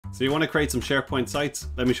So you want to create some SharePoint sites?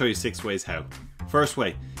 Let me show you 6 ways how. First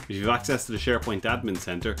way, if you have access to the SharePoint Admin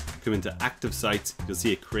Centre, come into Active Sites, you'll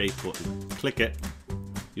see a Create button. Click it,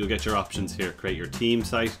 you'll get your options here. Create your team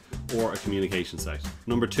site or a communication site.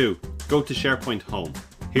 Number 2, go to SharePoint Home.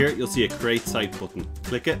 Here you'll see a Create Site button.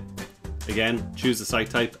 Click it. Again, choose the site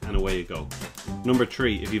type and away you go. Number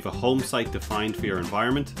 3, if you have a home site defined for your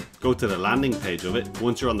environment, go to the landing page of it.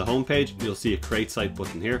 Once you're on the home page, you'll see a Create Site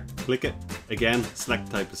button here. Click it. Again, select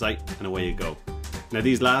the type of site and away you go. Now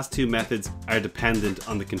these last 2 methods are dependent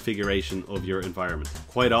on the configuration of your environment.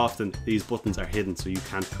 Quite often these buttons are hidden so you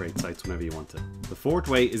can't create sites whenever you want to. The 4th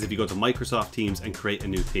way is if you go to Microsoft Teams and create a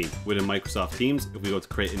new team. Within Microsoft Teams, if we go to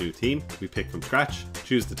create a new team, we pick from scratch,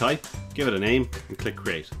 choose the type, give it a name and click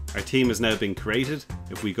create. Our team has now been created.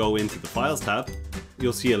 If we go into the Files tab,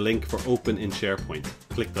 you'll see a link for Open in SharePoint.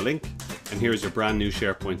 Click the link and here's your brand new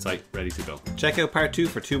SharePoint site ready to go. Check out part 2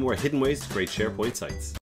 for 2 more hidden ways to create SharePoint sites.